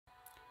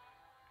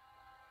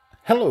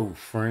Hello,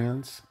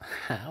 friends.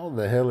 How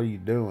the hell are you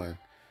doing?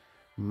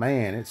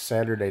 Man, it's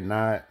Saturday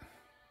night.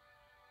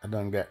 I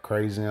done got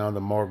crazy on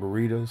the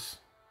margaritas.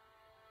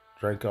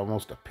 Drank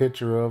almost a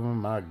pitcher of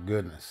them. My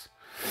goodness.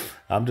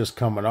 I'm just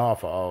coming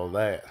off of all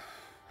that.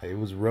 It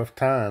was rough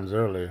times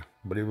earlier,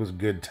 but it was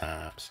good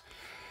times.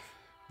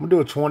 I'm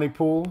gonna do a 20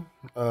 pool.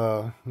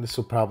 This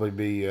will probably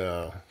be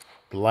the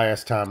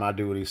last time I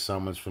do these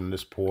summons from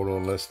this portal,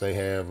 unless they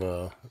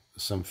have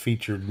some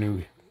featured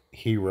new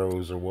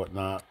heroes or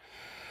whatnot.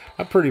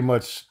 I pretty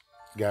much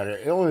got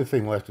it. The only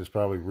thing left is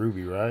probably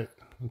Ruby, right?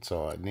 That's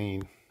all I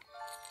need.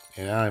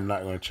 And I'm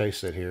not going to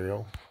chase that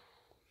hero.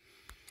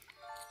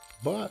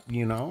 But,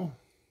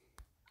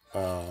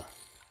 uh,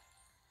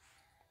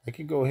 they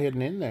could go ahead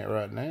and end that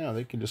right now.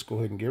 They could just go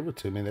ahead and give it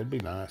to me. That'd be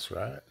nice,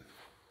 right?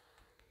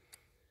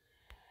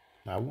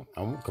 I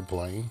won't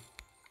complain.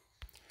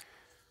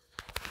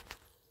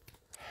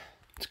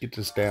 Let's get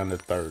this down to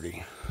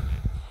 30.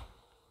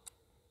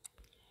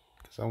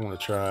 Because I want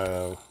to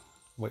try,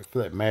 wait for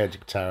that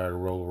magic tower to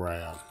roll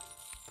around.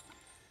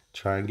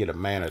 Try and get a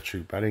mana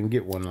troop. I didn't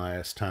get one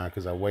last time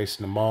because I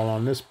wasted them all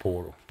on this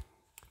portal,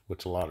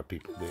 which a lot of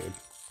people did.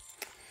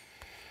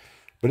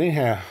 But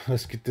anyhow,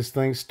 let's get this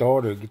thing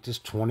started. Get this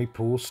 20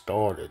 pool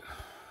started.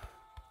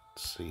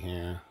 Let's see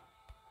here.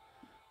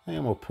 I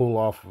am gonna pull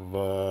off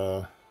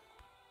of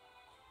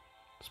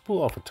let's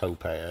pull off a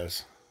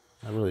Topaz.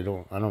 I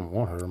don't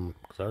want her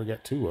because I already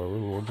got two of her.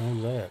 Lord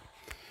knows that.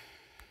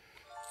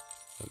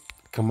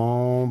 Come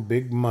on,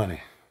 big money.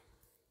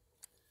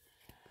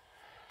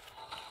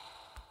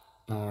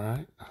 All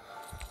right.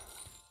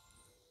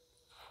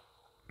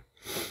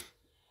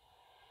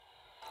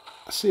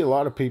 I see a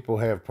lot of people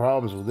have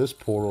problems with this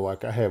portal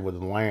like I had with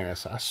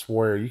Atlantis. I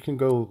swear, you can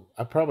go...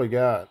 I probably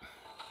got,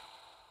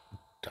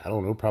 I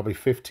don't know, probably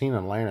 15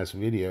 Atlantis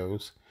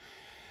videos.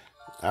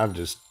 I've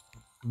just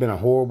been a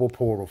horrible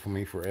portal for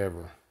me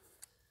forever.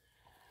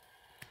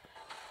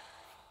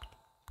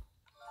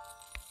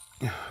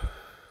 I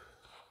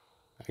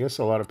guess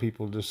a lot of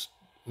people just...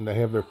 they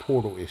have their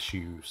portal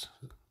issues.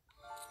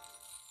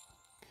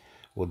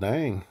 Well,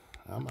 dang.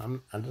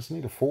 I just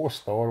need a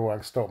 4-star where I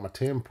can start my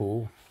 10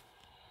 pool.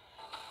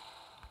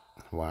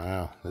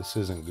 Wow, this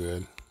isn't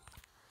good.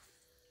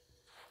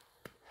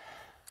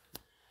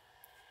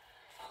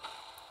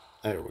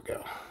 There we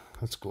go.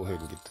 Let's go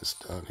ahead and get this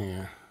done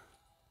here.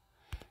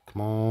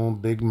 Come on,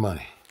 big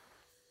money.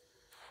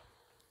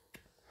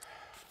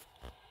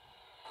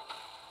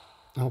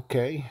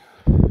 Okay.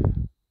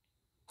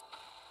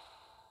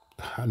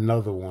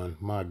 Another one.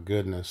 My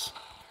goodness.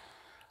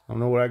 I don't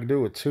know what I can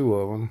do with two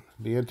of them.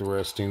 Be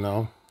interesting,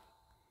 though.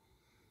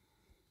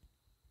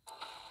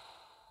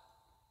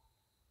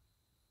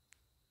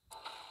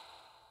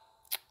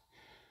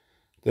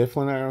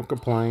 Definitely not going to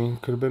complain.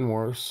 Could have been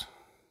worse.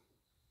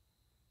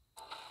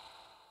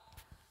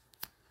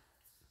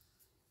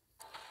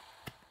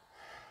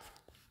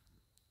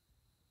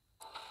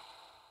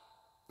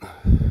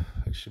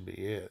 That should be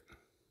it.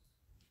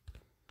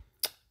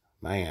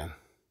 Man,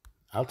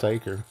 I'll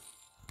take her.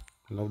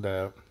 No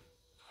doubt.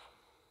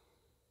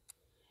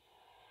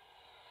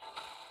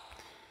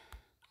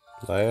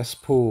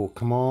 Last pool.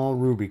 Come on,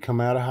 Ruby.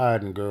 Come out of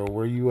hiding, girl.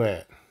 Where you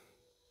at?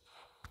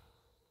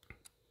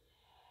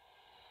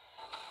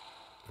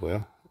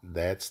 Well,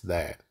 that's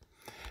that.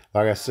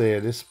 Like I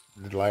said, this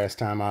is the last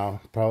time I'll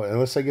probably...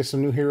 unless I get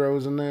some new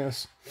heroes in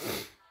this.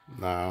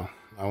 No,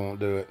 I won't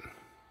do it.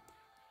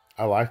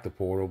 I like the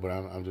portal, but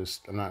I'm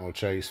not going to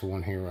chase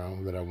one hero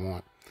that I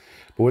want.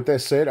 But with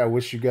that said, I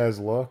wish you guys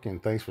luck,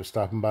 and thanks for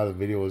stopping by the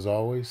video as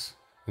always.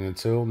 And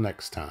until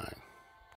next time.